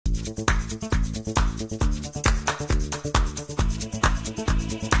Hi,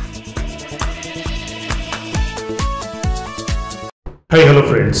 hello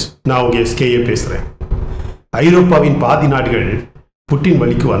friends. நான் உங்க SKA பேசுறேன். ஐரோப்பாவின் பாதி நாடுகள் புட்டின்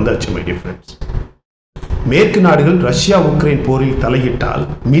வழிக்கு வந்தாச்சு my dear friends. மேற்கு நாடுகள் ரஷ்யா உக்ரைன் போரில் தலையிட்டால்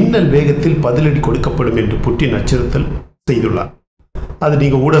மின்னல் வேகத்தில் பதிலடி கொடுக்கப்படும் என்று புட்டின் அச்சுறுத்தல் செய்துள்ளார். அது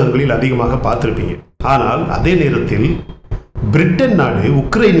நீங்க ஊடகங்களில் அதிகமாக பார்த்திருப்பீங்க. ஆனால் அதே நேரத்தில் பிரிட்டன் நாடு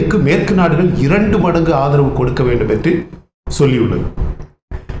உக்ரைனுக்கு மேற்கு நாடுகள் 2 மடங்கு ஆதரவு கொடுக்க வேண்டும் என்று சொல்லியுள்ளது.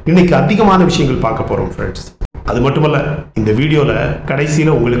 இன்னைக்கு அதிகமான விஷயங்கள் பார்க்க போறோம் ஃப்ரெண்ட்ஸ். அது மட்டுமல்ல, இந்த வீடியோல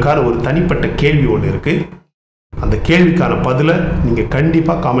கடைசியில் உங்களுக்கான ஒரு தனிப்பட்ட கேள்வி ஒன்று இருக்கு. அந்த கேள்விக்கான பதிலை நீங்க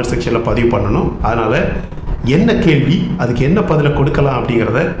கண்டிப்பா காமெண்ட் செக்ஷன்ல பதிவு பண்ணணும். அதனால என்ன கேள்வி, அதுக்கு என்ன பதிலை கொடுக்கலாம்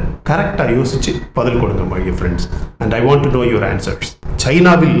அப்படிங்கிறத கரெக்டா யோசிச்சு பதில் கொடுங்க my dear friends. And I want to know your answers.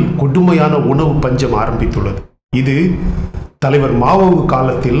 சைனாவில் கொடுமையான உணவு பஞ்சம் ஆரம்பித்துள்ளது. இது தலைவர் மாவோ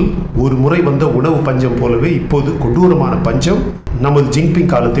காலத்தில் ஒரு முறை வந்த உணவு பஞ்சம் போலவே இப்போது கொடூரமான பஞ்சம் நமது ஜின்பிங்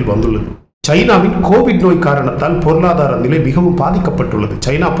காலத்தில் வந்துள்ளது. சைனாவின் கோவிட் நோய் காரணத்தால் பொருளாதார நிலை மிகவும் பாதிக்கப்பட்டுள்ளது.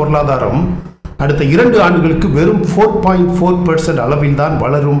 சைனா பொருளாதாரம் அடுத்த 2 ஆண்டுகளுக்கு வெறும் 4.4% அளவில் தான்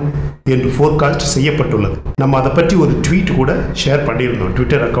வளரும் என்று ஃபோர்காஸ்ட் செய்யப்பட்டுள்ளது. நம்ம அதை பற்றி ஒரு ட்வீட் கூட ஷேர் பண்ணியிருந்தோம்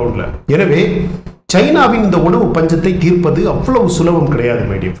ட்விட்டர் அக்கவுண்ட்ல. எனவே சைனாவின் இந்த உணவு பஞ்சத்தை தீர்ப்பது அவ்வளவு சுலபம் கிடையாது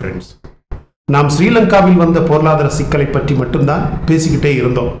my dear friends. நாம் ஸ்ரீலங்காவில் வந்த பொருளாதார சிக்கலை பற்றி மட்டும்தான் பேசிக்கிட்டே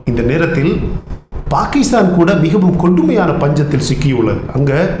இருந்தோம். இந்த நேரத்தில் பாகிஸ்தான் கூட மிகவும் கொடுமையான பஞ்சத்தில் சிக்கியுள்ளது.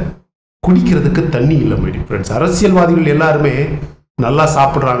 அங்க குடிக்கிறதுக்கு தண்ணி இல்லை my dear friends. அரசியல்வாதிகள் எல்லாருமே நல்லா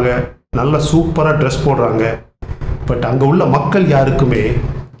சாப்பிட்றாங்க, நல்லா சூப்பராக ட்ரெஸ் போடுறாங்க. பட் அங்கே உள்ள மக்கள் யாருக்குமே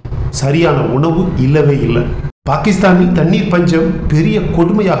சரியான உணவு இல்லவே இல்லை. பாகிஸ்தானில் தண்ணீர் பஞ்சம் பெரிய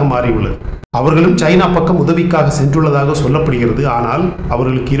கொடுமையாக மாறியுள்ளது. அவர்களும் சைனா பக்கம் உதவிக்காக சென்றுள்ளதாக சொல்லப்படுகிறது. ஆனால்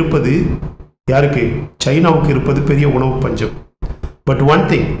அவர்களுக்கு இருப்பது யாருக்கு? சைனாவுக்கு இருப்பது பெரிய உணவு பஞ்சம். பட் ஒன்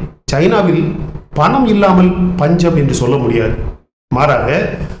திங், சைனாவில் பணம் இல்லாமல் பஞ்சம் என்று சொல்ல முடியாது. மாறாக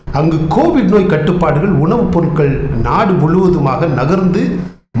அங்கு கோவிட் நோய் கட்டுப்பாடுகள் உணவுப் பொருட்கள் நாடு முழுவதுமாக நகர்ந்து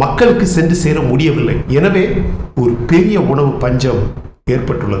மக்களுக்கு சென்று சேர முடியவில்லை. எனவே ஒரு பெரிய உணவு பஞ்சம்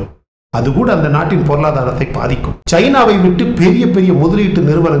ஏற்பட்டுள்ளது. அது கூட அந்த நாட்டின் பொருளாதாரத்தை பாதிக்கும். சைனாவை விட்டு பெரிய பெரிய முதலீட்டு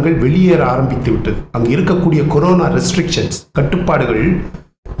நிறுவனங்கள் வெளியேற ஆரம்பித்து விட்டது. அங்கு இருக்கக்கூடிய கொரோனா ரெஸ்ட்ரிக்ஷன்ஸ் கட்டுப்பாடுகள்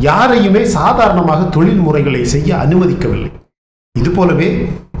யாரையுமே சாதாரணமாக தொழில் முறைகளை செய்ய அனுமதிக்கவில்லை. இது போலவே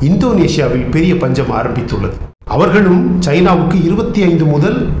இந்தோனேஷியாவில் பெரிய பஞ்சம் ஆரம்பித்துள்ளது. அவர்களும் சைனாவுக்கு 25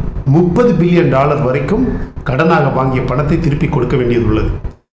 முதல் 30 பில்லியன் டாலர் வரைக்கும் கடனாக வாங்கிய பணத்தை திருப்பி கொடுக்க வேண்டியதுள்ளது.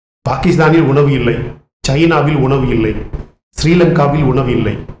 பாகிஸ்தானில் உணவு இல்லை, சைனாவில் உணவு இல்லை, ஸ்ரீலங்காவில் உணவு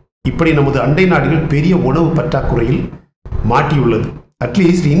இல்லை. இப்படி நமது அண்டை நாடுகள் பெரிய உணவு பற்றாக்குறையில் மாட்டியுள்ளது.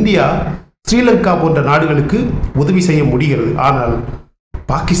 அட்லீஸ்ட் இந்தியா ஸ்ரீலங்கா போன்ற நாடுகளுக்கு உதவி செய்ய முடிகிறது. ஆனால்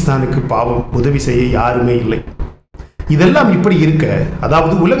பாகிஸ்தானுக்கு பாவம் உதவி செய்ய யாருமே இல்லை. இதெல்லாம் இப்படி இருக்க,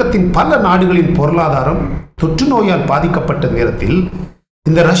 அதாவது உலகத்தின் பல நாடுகளின் பொருளாதாரம் தொற்று நோயால் பாதிக்கப்பட்ட நேரத்தில்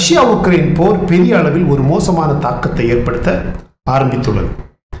இந்த ரஷ்யா உக்ரைன் போர் பெரிய அளவில் ஒரு மோசமான தாக்கத்தை ஏற்படுத்த ஆரம்பித்துள்ளது.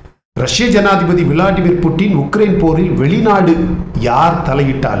 ரஷ்ய ஜனாதிபதி விளாடிமிர் புட்டின் உக்ரைன் போரில் வெளிநாடு யார்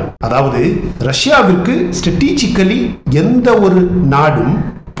தலையிட்டாலும், அதாவது ரஷ்யாவிற்கு ஸ்ட்ராட்டஜிக்கலி எந்த ஒரு நாடும்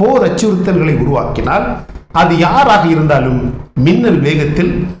போர் அச்சுறுத்தல்களை உருவாக்கினால் அது யாராக இருந்தாலும் மின்னல்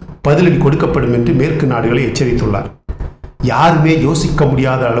வேகத்தில் பதிலடி கொடுக்கப்படும் என்று மேற்கு நாடுகளை எச்சரித்துள்ளார். யாருமே யோசிக்க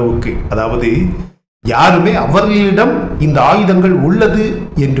முடியாத அளவுக்கு, அதாவது யாருமே அவர்களிடம் இந்த ஆயுதங்கள் உள்ளது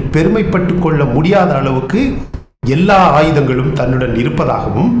என்று பெருமைப்பட்டு கொள்ள முடியாத அளவுக்கு எல்லா ஆயுதங்களும் தன்னுடன்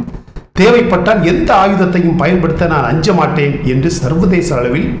இருப்பதாகவும், தேவைப்பட்டால் எந்த ஆயுதத்தையும் பயன்படுத்த நான் அஞ்ச மாட்டேன் என்று சர்வதேச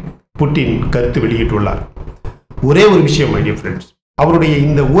அளவில் புட்டின் கருத்து வெளியிட்டுள்ளார். ஒரே ஒரு விஷயம் my dear friends, அவருடைய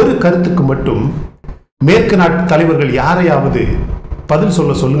இந்த ஒரு கருத்துக்கு மட்டும் மேற்கு நாட்டு தலைவர்கள் யாரையாவது பதில்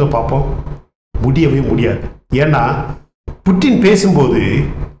சொல்லுங்க பார்ப்போம். முடியவே முடியாது. ஏன்னா புட்டின் பேசும்போது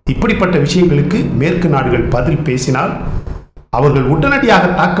இப்படிப்பட்ட விஷயங்களுக்கு மேற்கு நாடுகள் பதில் பேசினால் அவர்கள் உடனடியாக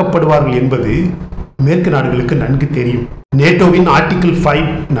தாக்கப்படுவார்கள் என்பது மேற்கு நாடுகளுக்கு நன்கு தெரியும். நேட்டோவின் ஆர்டிகிள்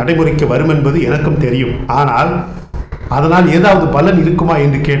 5 நடைமுறைக்கு வரும் என்பது எனக்கும் தெரியும். ஆனால் அதனால் ஏதாவது பலன் இருக்குமா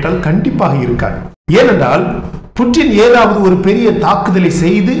என்று கேட்டால் கண்டிப்பாக இருக்காது. ஏனென்றால் புட்டின் ஏதாவது ஒரு பெரிய தாக்குதலை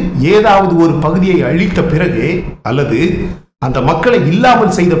செய்து ஏதாவது ஒரு பகுதியை அழித்த பிறகு அல்லது அந்த மக்களை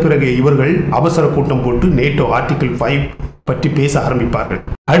இல்லாமல் செய்த பிறகு இவர்கள் அவசர கூட்டம் போட்டு நேட்டோ ஆர்டிகிள் 5 பற்றி பேச ஆரம்பிப்பார்கள்.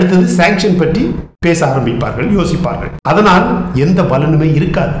 அடுத்தது சாங்ஷன் பற்றி பேச ஆரம்பிப்பார்கள், யோசிப்பார்கள். அதனால் எந்த பலனுமே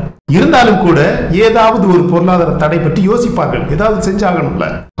இருக்காது. இருந்தாலும் கூட ஏதாவது ஒரு பொருளாதார தடை பற்றி யோசிப்பார்கள். ஏதாவது செஞ்சாகணும்ல.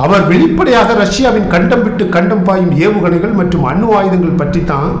 அவர் வெளிப்படையாக ரஷ்யாவின் கண்டம் விட்டு கண்டம் பாயும் ஏவுகணைகள் மற்றும் அணு ஆயுதங்கள் பற்றி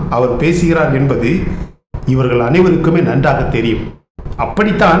தான் அவர் பேசுகிறார் என்பது இவர்கள் அனைவருக்குமே நன்றாக தெரியும்.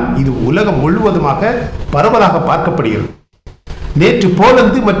 அப்படித்தான் இது உலகம் முழுவதுமாக பரவலாக பார்க்கப்படுகிறது. நேற்று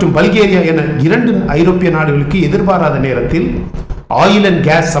போலந்து மற்றும் பல்கேரியா என 2 ஐரோப்பிய நாடுகளுக்கு எதிர்பாராத நேரத்தில் ஆயில் அண்ட்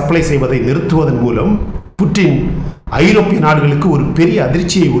கேஸ் சப்ளை செய்வதை நிறுத்துவதன் மூலம் புட்டின் ஐரோப்பிய நாடுகளுக்கு ஒரு பெரிய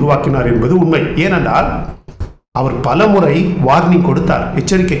அதிர்ச்சியை உருவாக்கினார் என்பது உண்மை. ஏனென்றால் அவர் பலமுறை வார்னிங் கொடுத்தார்,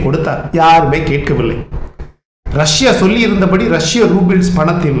 எச்சரிக்கை கொடுத்தார், யாருமே கேட்கவில்லை. ரஷ்யா சொல்லி இருந்தபடி ரஷ்ய ரூபிள்ஸ்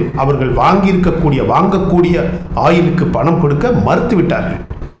பணத்தில் அவர்கள் வாங்கக்கூடிய ஆயிலுக்கு பணம் கொடுக்க மறுத்துவிட்டார்கள்.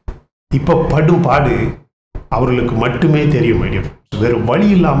 இப்ப படும் பாடு அவர்களுக்கு மட்டுமே தெரியும். வேறு வழி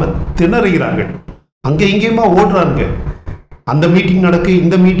இல்லாமல் திணறுகிறார்கள். அங்கே இங்கேயுமா ஓடுறாங்க. அந்த மீட்டிங் நடக்கு,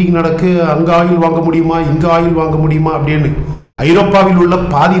 இந்த மீட்டிங் நடக்கு, அங்க ஆயில் வாங்க முடியுமா, இங்க ஆயில் வாங்க முடியுமா அப்படின்னு. ஐரோப்பாவில் உள்ள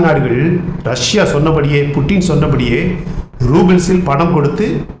பாதி நாடுகள் ரஷ்யா சொன்னபடியே, புட்டின் சொன்னபடியே ரூபிள்ஸில் பணம் கொடுத்து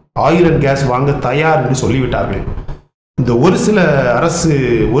ஆயில் அண்ட் கேஸ் வாங்க தயார் என்று சொல்லிவிட்டார்கள். இந்த ஒரு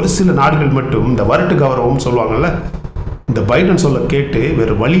சில நாடுகள் மட்டும் இந்த வரட்டு கௌரவம் சொல்லுவாங்கல்ல, இந்த பைடன் சொல்ல கேட்டு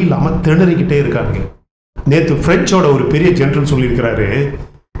வேறு வழி இல்லாமல் திணறிக்கிட்டே இருக்காங்க. நேற்று பிரெஞ்சோட ஒரு பெரிய ஜெனரல் சொல்லியிருக்கிறாரு,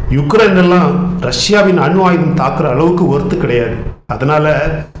 யுக்ரைன் எல்லாம் ரஷ்யாவின் அணு ஆயுதம் தாக்குற அளவுக்கு ஒர்த்து கிடையாது, அதனால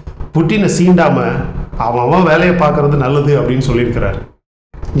புட்டினை சீண்டாம அவன் வேலையை பார்க்கறது நல்லது அப்படின்னு சொல்லியிருக்கிறாரு.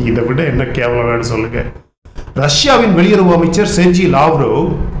 இதை விட என்ன கேவலம் வேணும் சொல்லுங்க. ரஷ்யாவின் வெளியுறவு அமைச்சர் செர்ஜி லாவ்ரோவ்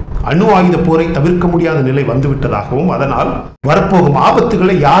அணு ஆயுத போரை தவிர்க்க முடியாத நிலை வந்துவிட்டதாகவும் அதனால் வரப்போகும்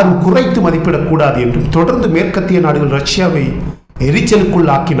ஆபத்துகளை யாரும் குறைத்து மதிப்பிடக்கூடாது என்றும் தொடர்ந்து மேற்கத்திய நாடுகள் ரஷ்யாவை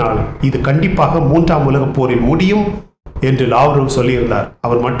எரிச்சலுக்குள் ஆக்கினால் இது கண்டிப்பாக 3ஆம் உலகப் போரில் முடியும் என்று லாவ்ரோவ் சொல்லியிருந்தார்.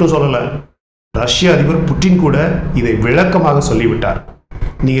 அவர் மட்டும் சொல்லல, ரஷ்ய அதிபர் புட்டின் கூட இதை விளக்கமாக சொல்லிவிட்டார்.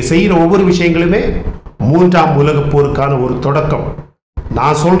 நீங்க செய்யற ஒவ்வொரு விஷயங்களுமே 3ஆம் உலகப் போருக்கான ஒரு தொடக்கம்.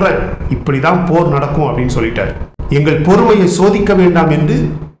 நான் சொல்றேன் இப்படிதான் போர் நடக்கும் அப்படின்னு சொல்லிட்டார். எங்கள் பொறுமையை சோதிக்க வேண்டாம் என்று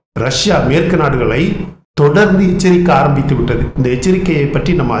ரஷ்யா மேற்கு நாடுகளை தொடர்ந்து எச்சரிக்க ஆரம்பித்து விட்டது. இந்த எச்சரிக்கையை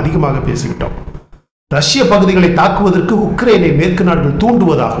பற்றி நம்ம அதிகமாக பேசிவிட்டோம். ரஷ்ய பகுதிகளை தாக்குவதற்கு உக்ரைனை மேற்கு நாடுகள்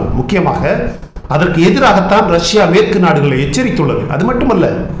தூண்டுவதாகவும் முக்கியமாக அதற்கு எதிராகத்தான் ரஷ்யா மேற்கு நாடுகளை எச்சரித்துள்ளது. அது மட்டுமல்ல,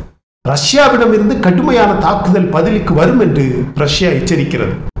 ரஷ்யாவிடமிருந்து கடுமையான தாக்குதல் பதிலுக்கு வரும் என்று ரஷ்யா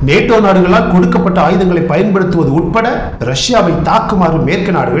எச்சரிக்கிறது. நேட்டோ நாடுகளால் கொடுக்கப்பட்ட ஆயுதங்களை பயன்படுத்துவது உட்பட ரஷ்யாவை தாக்குமாறு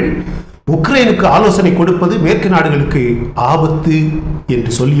மேற்கு நாடுகள் உக்ரைனுக்கு ஆலோசனை கொடுப்பது மேற்கு நாடுகளுக்கு ஆபத்து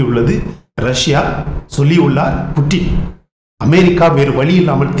என்று ரஷ்யா சொல்லியுள்ளார் புட்டின். அமெரிக்கா வேறு வழி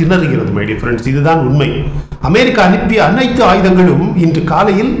இல்லாமல் திணறுகிறது. மை டியர் ஃப்ரெண்ட்ஸ், இதுதான் உண்மை. அமெரிக்கா அனுப்பிய அனைத்து ஆயுதங்களும் இன்று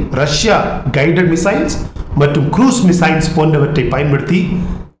காலையில் ரஷ்யா கைடட் மிசைல்ஸ் மற்றும் க்ரூஸ் மிசைல்ஸ் போன்றவற்றை பயன்படுத்தி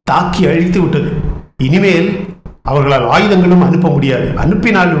தாக்கி அழித்து விட்டது. இனிமேல் அவர்களால் ஆயுதங்களும் அனுப்ப முடியாது.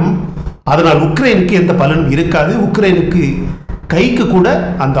 அனுப்பினாலும் அதனால் உக்ரைனுக்கு எந்த பலனும் இருக்காது. உக்ரைனுக்கு கைக்கு கூட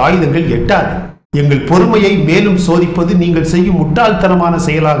அந்த ஆயுதங்கள் எட்டாது. எங்கள் பொறுமையை மேலும் சோதிப்பது நீங்கள் செய்யும் முட்டாள்தனமான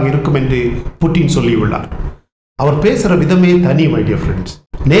செயலாக இருக்கும் என்று புட்டின் சொல்லியுள்ளார். அவர் பேசுற விதமே தனி. மை டியர் ஃப்ரெண்ட்ஸ்,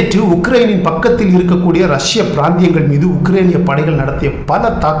 நேற்று உக்ரைனின் பக்கத்தில் இருக்கக்கூடிய ரஷ்ய பிராந்தியங்கள் மீது உக்ரைனிய படைகள் நடத்திய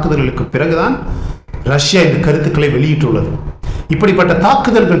பல தாக்குதல்களுக்கு பிறகுதான் ரஷ்யா இந்த கருத்துக்களை வெளியிட்டுள்ளது. இப்படிப்பட்ட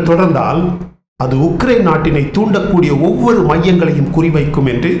தாக்குதல்கள் தொடர்ந்தால் அது உக்ரைன் நாட்டினை தூண்டக்கூடிய ஒவ்வொரு மையங்களையும் குறிவைக்கும்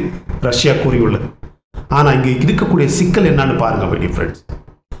என்று ரஷ்யா கூறியுள்ளது. ஆனா இங்க இருக்கக்கூடிய சிக்கல் என்னன்னு பாருங்க மை டியர் ஃப்ரெண்ட்ஸ்.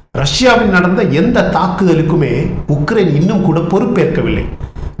 ரஷ்யாவில் நடந்த எந்த தாக்குதலுக்குமே உக்ரைன் இன்னும் கூட பொறுப்பேற்கவில்லை.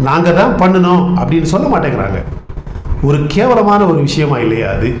 நாங்க தான் பண்ணணும் அப்படின்னு சொல்ல மாட்டேங்கிறாங்க. ஒரு கேவலமான ஒரு விஷயமா இல்லையா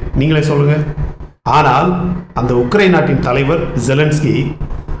அது? நீங்களே சொல்லுங்க. ஆனால் அந்த உக்ரைன் நாட்டின் தலைவர் ஜெலன்ஸ்கி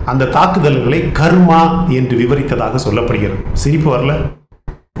அந்த தாக்குதல்களை கர்மா என்று விவரித்ததாக சொல்லப்படுகிறது. சிரிப்பு வரல?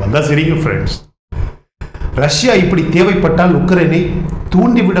 வந்தா சிரிங்க ஃப்ரெண்ட்ஸ். ரஷ்யா இப்படி தேவைப்பட்டால் உக்ரைனை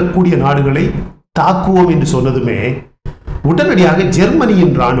தூண்டிவிடக்கூடிய நாடுகளை தாக்குவோம் என்று சொன்னதுமே உடனடியாக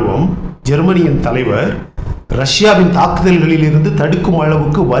ஜெர்மனியின் தலைவர் ரஷ்யாவின் தாக்குதல்களில் இருந்து தடுக்கும்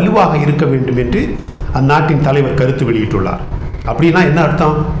அளவுக்கு வலுவாக இருக்க வேண்டும் என்று அந்நாட்டின் தலைவர் கருத்து வெளியிட்டுள்ளார். அப்படின்னா என்ன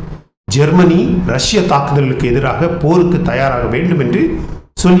அர்த்தம்? ஜெர்மனி ரஷ்ய தாக்குதலுக்கு எதிராக போருக்கு தயாராக வேண்டும் என்று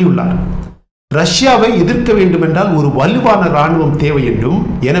சொல்லியுள்ளார். ரஷ்யாவை எதிர்க்க வேண்டும் என்றால் ஒரு வலுவான இராணுவம் தேவை என்றும்,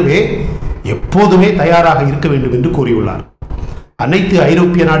 எனவே எப்போதுமே தயாராக இருக்க வேண்டும் என்று கூறியுள்ளார். அனைத்து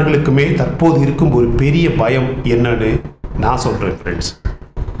ஐரோப்பிய நாடுகளுக்குமே தற்போது இருக்கும் ஒரு பெரிய பயம் என்னன்னு நான் சொல்றேன் ஃப்ரெண்ட்ஸ்.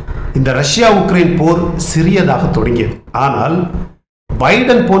 இந்த ரஷ்யா உக்ரைன் போர் சிறியதாக தொடங்கியது. ஆனால்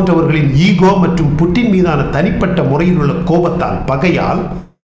பைடன் போன்றவர்களின் ஈகோ மற்றும் புட்டின் மீதான தனிப்பட்ட முறையில் உள்ள கோபத்தால், பகையால்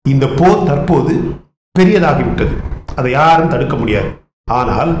இந்த போர் தற்போது பெரியதாகிவிட்டது. அதை யாரும் தடுக்க முடியாது.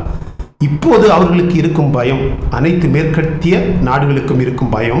 ஆனால் இப்போது அவர்களுக்கு இருக்கும் பயம், அனைத்து மேற்கத்திய நாடுகளுக்கும்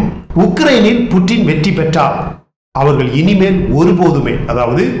இருக்கும் பயம், உக்ரைனில் புட்டின் வெற்றி பெற்றால் அவர்கள் இனிமேல் ஒருபோதுமே,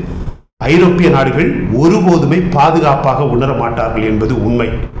 அதாவது ஐரோப்பிய நாடுகள் ஒருபோதுமே பாதுகாப்பாக உணர மாட்டார்கள் என்பது உண்மை.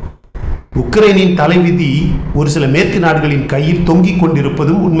 உக்ரைனின் தலைவிதி ஒரு சில மேற்கு நாடுகளின் கையில் தொங்கிக்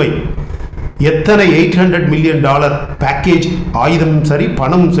கொண்டிருப்பதும் உண்மை. எத்தனை $800 மில்லியன் பேக்கேஜ் ஆயுதமும் சரி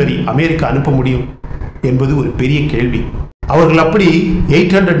பணமும் சரி அமெரிக்கா அனுப்ப முடியும் என்பது ஒரு பெரிய கேள்வி. அவர்கள் அப்படி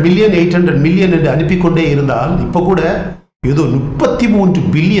 800 மில்லியன் என்று அனுப்பி கொண்டே இருந்தால் இப்ப கூட ஏதோ 33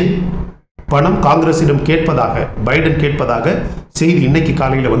 பில்லியன் பணம் காங்கிரசிடம் கேட்பதாக பைடன் கேட்பதாக செய்தி இன்னைக்கு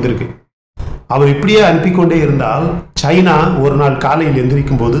காலையில் வந்திருக்கு. அவர் இப்படியே அனுப்பிக்கொண்டே இருந்தால் சைனா ஒரு நாள் காலையில்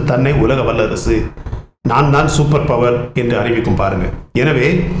எந்திரிக்கும் போது தன்னை உலக வல்லரசு, நான் தான் சூப்பர் பவர் என்று அறிவிக்கும் பாருங்க. எனவே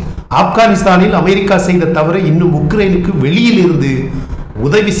ஆப்கானிஸ்தானில் அமெரிக்கா செய்த தவறை இன்னும் உக்ரைனுக்கு வெளியில் இருந்து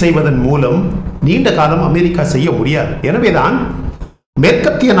உதவி செய்வதன் மூலம் நீண்ட காலம் அமெரிக்கா செய்ய முடியாது. எனவேதான்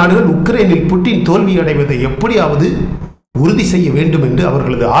மேற்கத்திய நாடுகள் உக்ரைனில் புட்டின் தோல்வி அடைவதை எப்படியாவது உறுதி செய்ய வேண்டும் என்று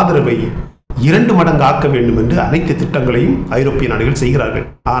அவர்களது ஆதரவை 2 மடங்கு ஆக்க வேண்டும் என்று அனைத்து திட்டங்களையும் ஐரோப்பிய நாடுகள் செய்கிறார்கள்.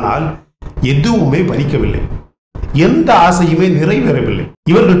 ஆனால் எதுவுமே பலிக்கவில்லை, எந்த ஆசையுமே நிறைவேறவில்லை.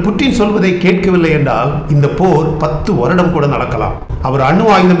 இவர்கள் புட்டின் சொல்வதை கேட்கவில்லை என்றால் இந்த போர் 10 வருடம் கூட நடக்கலாம். அவர் அணு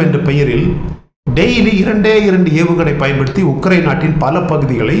ஆயுதம் என்ற பெயரில் டெய்லி 2 ஏவுகணை பயன்படுத்தி உக்ரைன் நாட்டின் பல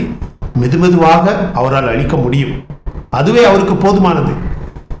பகுதிகளை மெதுமெதுவாக அவரால் அழிக்க முடியும். அதுவே அவருக்கு போதுமானது.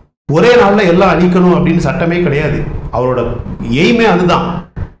 ஒரே நாளில் எல்லாம் அழிக்கணும் அப்படின்னு சட்டமே கிடையாது. அவரோட எய்மே அதுதான்.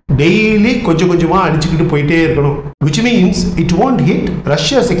 டெய்லி கொஞ்சம் கொஞ்சமாக அடிச்சுக்கிட்டு போயிட்டே இருக்கணும். which means it won't hit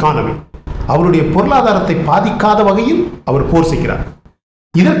Russia's economy. அவருடைய பொருளாதாரத்தை பாதிக்காத வகையில் அவர் போர் செய்கிறார்.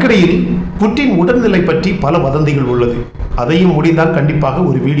 இதற்கிடையில் புட்டின் உடல்நிலை பற்றி பல வதந்திகள் உள்ளது. அதையும் முடிந்தால் கண்டிப்பாக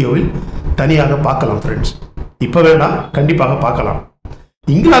ஒரு வீடியோவில் தனியாக பார்க்கலாம் ஃப்ரெண்ட்ஸ். இப்போ வேண்டாம், கண்டிப்பாக பார்க்கலாம்.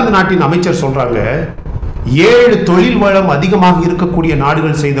 இங்கிலாந்து நாட்டின் அமைச்சர் சொல்றாங்க, 7 தொழில் வளம் அதிகமாக இருக்கக்கூடிய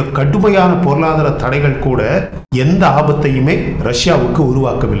நாடுகள் செய்த கடுமையான பொருளாதார தடைகள் கூட எந்த ஆபத்தையுமே ரஷ்யாவுக்கு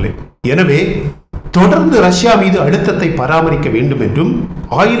உருவாக்கவில்லை. எனவே தொடர்ந்து ரஷ்யா மீது அழுத்தத்தை பராமரிக்க வேண்டும் என்றும்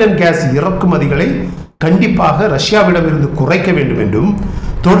ஆயில் அண்ட் கேஸ் இறக்குமதிகளை கண்டிப்பாக ரஷ்யாவிடமிருந்து குறைக்க வேண்டும் என்றும்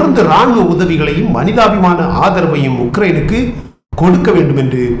தொடர்ந்து ராணுவ உதவிகளையும் மனிதாபிமான ஆதரவையும் உக்ரைனுக்கு கொடுக்க வேண்டும்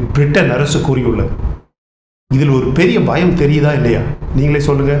என்று பிரிட்டன் அரசு கூறியுள்ளது. இதில் ஒரு பெரிய பயம் தெரியுதா இல்லையா? நீங்களே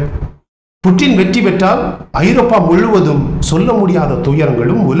சொல்லுங்க. புட்டின் வெற்றி பெற்றால் ஐரோப்பா முழுவதும் சொல்ல முடியாத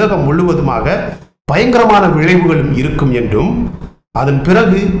துயரங்களும் உலகம் முழுவதுமாக பயங்கரமான விளைவுகளும் இருக்கும் என்றும் அதன்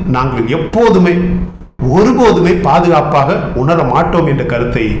பிறகு நாங்கள் எப்போதுமே ஒருபோதுமே பாதுகாப்பாக உணர மாட்டோம் என்ற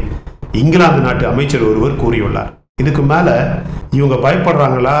கருத்தை இங்கிலாந்து நாட்டு அமைச்சர் ஒருவர் கூறியுள்ளார். இதுக்கு மேல இவங்க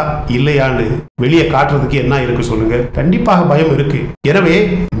பயப்படுறாங்களா இல்லையான்னு வெளியே காட்டுறதுக்கு என்ன இருக்கு சொல்லுங்க? கண்டிப்பாக பயம் இருக்கு. எனவே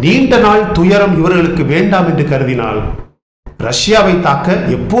நீண்ட நாள் துயரம் இவர்களுக்கு வேண்டாம் என்று கருதினால் ரஷ்யாவை தாக்க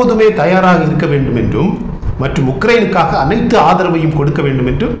எப்போதுமே தயாராக இருக்க வேண்டும் என்றும் மற்றும் உக்ரைனுக்காக அனைத்து ஆதரவையும் கொடுக்க வேண்டும்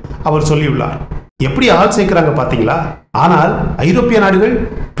என்றும் அவர் சொல்லியுள்ளார். எப்படி ஆள் சேர்க்கிறாங்க பாத்தீங்களா? ஆனால் ஐரோப்பிய நாடுகள்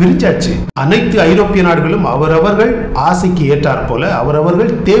பிரிஞ்சாச்சு. அனைத்து ஐரோப்பிய நாடுகளும் அவரவர்கள் ஆசைக்கு ஏற்றாற் போல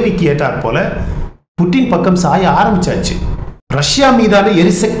அவரவர்கள் தேவைக்கு ஏற்றாற் போல புட்டின் பக்கம் சாய ஆரம்பிச்சாச்சு. ரஷ்யா மீதான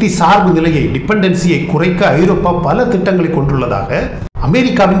எரிசக்தி சார்பு நிலையை டிபெண்டன்சியை குறைக்க ஐரோப்பா பல திட்டங்களை கொண்டுள்ளதாக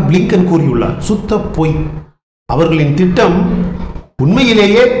அமெரிக்காவின் பிளிங்கன் கூறியுள்ளார். சுத்த பொய். அவர்களின் திட்டம்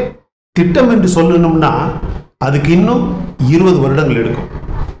உண்மையிலேயே திட்டம் என்று சொல்லணும்னா அதுக்கு இன்னும் 20 வருடங்கள் எடுக்கும்.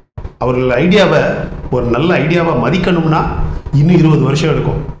 அவர்கள் ஐடியாவை ஒரு நல்ல ஐடியாவை மதிக்கணும்னா இன்னும் 20 வருஷம்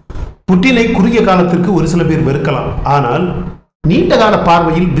எடுக்கும். புட்டினை குறுகிய காலத்திற்கு ஒரு சில பேர் வெறுக்கலாம். ஆனால் நீண்ட கால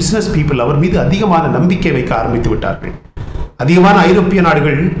பார்வையில் பிசினஸ் பீப்புள் அவர் மீது அதிகமான நம்பிக்கை வைக்க ஆரம்பித்து விட்டார்கள். அதிகமான ஐரோப்பிய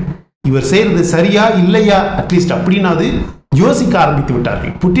நாடுகள் இவர் செய்யறது சரியா இல்லையா அட்லீஸ்ட் அப்படின்னாது யோசிக்க ஆரம்பித்து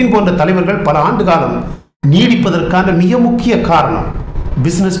விட்டார்கள். புட்டின் போன்ற தலைவர்கள் பல ஆண்டு காலம் நீடிப்பதற்கான மிக முக்கிய காரணம்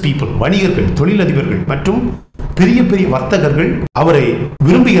பிசினஸ் பீப்புள், வணிகர்கள், தொழிலதிபர்கள் மற்றும் பெரிய பெரிய வர்த்தகர்கள் அவரை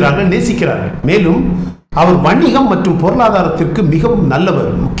விரும்புகிறார்கள், நேசிக்கிறார்கள். மேலும் அவர் வணிகம் மற்றும் பொருளாதாரத்திற்கு மிகவும்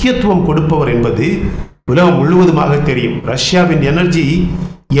நல்லவர், முக்கியத்துவம் கொடுப்பவர் என்பது உலகம் முழுவதுமாக தெரியும். ரஷ்யாவின் எனர்ஜி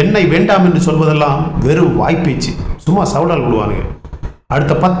எண்ணெய் வேண்டாம் என்று சொல்வதெல்லாம் வெறும் வாய்ப்பேச்சு, சும்மா சவுடால் விடுவானுங்க.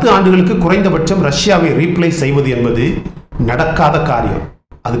 அடுத்த 10 ஆண்டுகளுக்கு குறைந்தபட்சம் ரஷ்யாவை ரீப்ளேஸ் செய்வது என்பது நடக்காத காரியம்.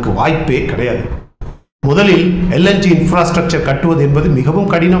 அதுக்கு வாய்ப்பே கிடையாது. முதலில் LNG இன்ஃப்ராஸ்ட்ரக்சர் கட்டுவது என்பது மிகவும்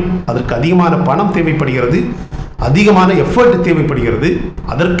கடினம். அதற்கு அதிகமான பணம் தேவைப்படுகிறது, அதிகமான எஃபர்ட் தேவைப்படுகிறது.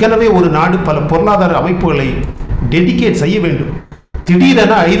 அதற்கெனவே ஒரு நாடு பல பொருளாதார அமைப்புகளை டெடிகேட் செய்ய வேண்டும்.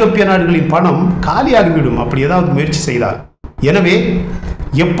 திடீரென ஐரோப்பிய நாடுகளின் பணம் காலியாகிவிடும் அப்படி ஏதாவது முயற்சி செய்தால். எனவே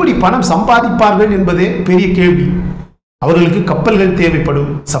எப்படி பணம் சம்பாதிப்பார்கள் என்பதே பெரிய கேள்வி. அவர்களுக்கு கப்பல்கள் தேவைப்படும்,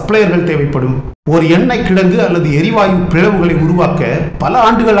 சப்ளையர்கள் தேவைப்படும். ஒரு எண்ணெய் கிடங்கு அல்லது எரிவாயு பிளவுகளை உருவாக்க பல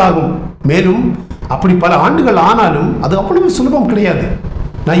ஆண்டுகள் ஆகும். மேலும் அப்படி பல ஆண்டுகள் ஆனாலும் அது அவ்வளவு சுலபம் கிடையாது.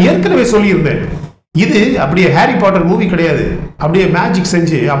 நான் ஏற்கனவே சொல்லியிருந்தேன், இது அப்படியே ஹாரி பாட்டர் மூவி கிடையாது. அப்படியே மேஜிக்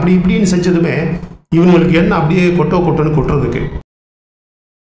செஞ்சு அப்படி இப்படின்னு செஞ்சதுமே இவங்களுக்கு என்ன அப்படியே கொட்டோன்னு கொட்டுறதுக்கு.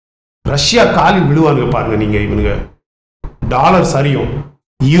 ரஷ்யா காலில் விழுவானுங்க பாருங்க நீங்க. இவனுங்க டாலர் சரியும்,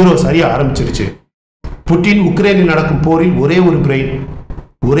 யூரோ சரியா ஆரம்பிச்சிருச்சு. புட்டின் உக்ரைனில் நடக்கும் போரில் ஒரே ஒரு பிரெயின்,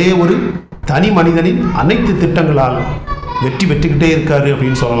 ஒரே ஒரு தனி மனிதனின் அனைத்து திட்டங்களால் வெற்றி பெற்றுக்கிட்டே இருக்காரு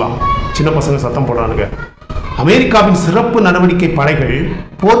அப்படின்னு சொல்லலாம். சின்ன பசங்க சத்தம் போடுறானுங்க. அமெரிக்காவின் சிறப்பு நடவடிக்கை படைகள்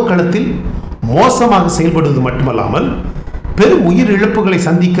போர்க்களத்தில் மோசமாக செயல்படுவது மட்டுமல்லாமல் பெரும் உயிர் இழப்புகளை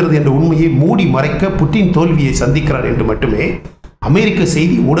சந்திக்கிறது என்ற உண்மையை மூடி மறைக்க புட்டின் தோல்வியை சந்திக்கிறார் என்று மட்டுமே அமெரிக்க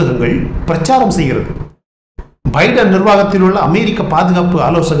செய்தி ஊடகங்கள் பிரச்சாரம் செய்கிறது. பைடன் நிர்வாகத்தில் உள்ள அமெரிக்க பாதுகாப்பு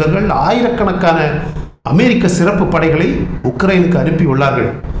ஆலோசகர்கள் ஆயிரக்கணக்கான அமெரிக்க சிறப்பு படைகளை உக்ரைனுக்கு அனுப்பியுள்ளார்கள்.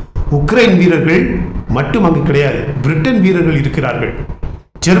 உக்ரைன் வீரர்கள் மட்டும் அங்கு கிடையாது, பிரிட்டன் வீரர்கள் இருக்கிறார்கள்,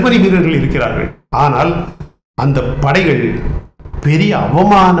 ஜெர்மனி வீரர்கள் இருக்கிறார்கள். ஆனால் அந்த படைகள் பெரிய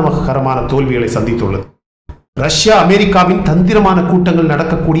அவமானகரமான தோல்விகளை சந்தித்துள்ளது. ரஷ்யா அமெரிக்காவின் தந்திரமான கூட்டங்கள்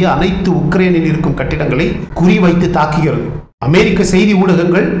நடக்கக்கூடிய அனைத்து உக்ரைனில் இருக்கும் கட்டிடங்களை குறிவைத்து தாக்குகிறது. அமெரிக்க செய்தி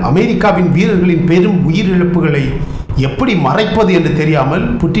ஊடகங்கள் அமெரிக்காவின் வீரர்களின் பெரும் உயிரிழப்புகளை எப்படி மறைப்பது என்று தெரியாமல்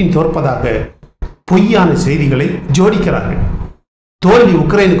புட்டின் தோற்பதாக பொய்யான செய்திகளை ஜோடிக்கிறார்கள். தோல்வி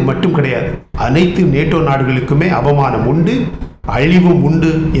உக்ரைனுக்கு மட்டும் கிடையாது, அனைத்து நேட்டோ நாடுகளுக்குமே அவமானம் உண்டு, அழிவும்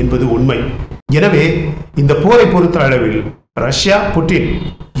உண்டு என்பது உண்மை. எனவே இந்த போரை பொறுத்த அளவில் ரஷ்யா புட்டின்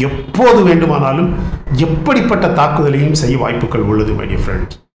எப்போது வேண்டுமானாலும் எப்படிப்பட்ட தாக்குதலையும் செய்ய வாய்ப்புகள் உள்ளது மை டியர்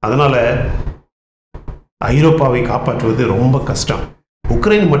ஃப்ரெண்ட்ஸ். அதனால ஐரோப்பாவை காப்பாற்றுவது ரொம்ப கஷ்டம்.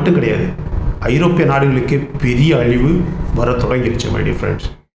 உக்ரைன் மட்டும் கிடையாது, ஐரோப்பிய நாடுகளுக்கே பெரிய அழிவு வர தொடங்கிருச்சு மை டியர் ஃப்ரெண்ட்ஸ்.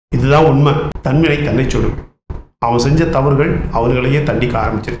 இதுதான் உண்மை. தன்வினை தன்னை சொல்லும். அவன் செஞ்ச தவறுகள் அவர்களையே தண்டிக்க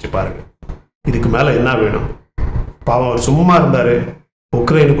ஆரம்பிச்சிருச்சு பாருங்க. இதுக்கு மேலே என்ன வேணும்? பாவம் அவர் சும்மா இருந்தார்,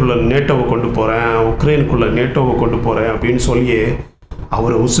 உக்ரைனுக்குள்ள நேட்டோவை கொண்டு போகிறேன் அப்படின்னு சொல்லியே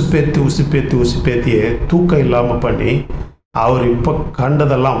அவரை உசுப்பேத்தியே தூக்கம் இல்லாமல் பண்ணி அவர் இப்போ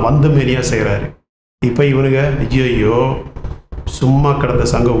கண்டதெல்லாம் வந்த மாரியாக செய்கிறாரு. இப்போ இவனுங்க ஐயோ சும்மா கிடந்த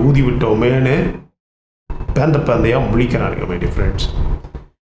சங்க ஊதி விட்டோமேன்னு பேந்தையாக முழிக்கிறானுங்க மை டியர் ஃப்ரெண்ட்ஸ்.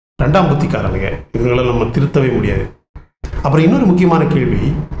 ரெண்டாம் புத்திக்காரனுங்க, இவங்களை நம்ம திருத்தவே முடியாது. அப்புறம் இன்னொரு முக்கியமான கேள்வி,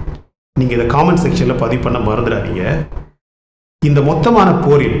 நீங்கள் இதை காமெண்ட் செக்ஷனில் பதிவு பண்ண மறந்துடாதீங்க. இந்த மொத்தமான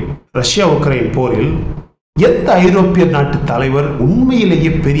போரில், ரஷ்யா உக்ரைன் போரில் எந்த ஐரோப்பிய நாட்டு தலைவர்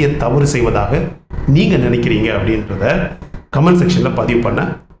உண்மையிலேயே பெரிய தவறு செய்வதாக நீங்கள் நினைக்கிறீங்க அப்படின்றத கமெண்ட் செக்ஷனில் பதிவு பண்ண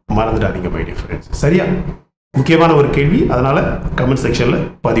மறந்துடாதீங்க மை டியர் ஃப்ரெண்ட்ஸ். சரியா? முக்கியமான ஒரு கேள்வி, அதனால் கமெண்ட் செக்ஷனில்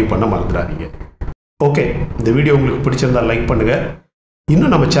பதிவு பண்ண மறந்துடாதீங்க. ஓகே, இந்த வீடியோ உங்களுக்கு பிடிச்சிருந்தால் லைக் பண்ணுங்கள்.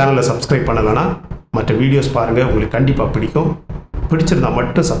 இன்னும் நம்ம சேனலை சப்ஸ்கிரைப் பண்ணலைன்னா மற்ற வீடியோஸ் பாருங்கள், உங்களுக்கு கண்டிப்பாக பிடிக்கும். பிடிச்சிருந்தால்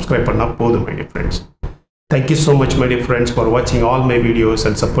மட்டும் சப்ஸ்கிரைப் பண்ணால் போதும் my dear friends. Thank you so much my dear friends for watching all my videos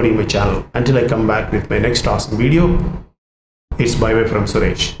and supporting my channel. Until I come back with my next awesome video, it's bye bye from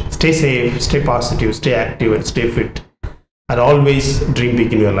Suresh. Stay safe, stay positive, stay active and stay fit. And always dream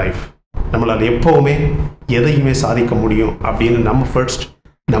big in your life. நம்மளால் எப்போவுமே எதையுமே சாதிக்க முடியும் அப்படின்னு நம்ம first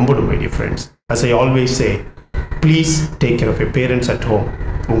நம்பணும் my dear friends. As I always say, please take care of your parents at home.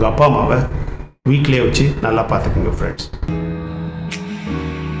 உங்கள் அப்பா அம்மாவை வீட்டிலே வச்சு நல்லா பார்த்துக்குங்க ஃப்ரெண்ட்ஸ்.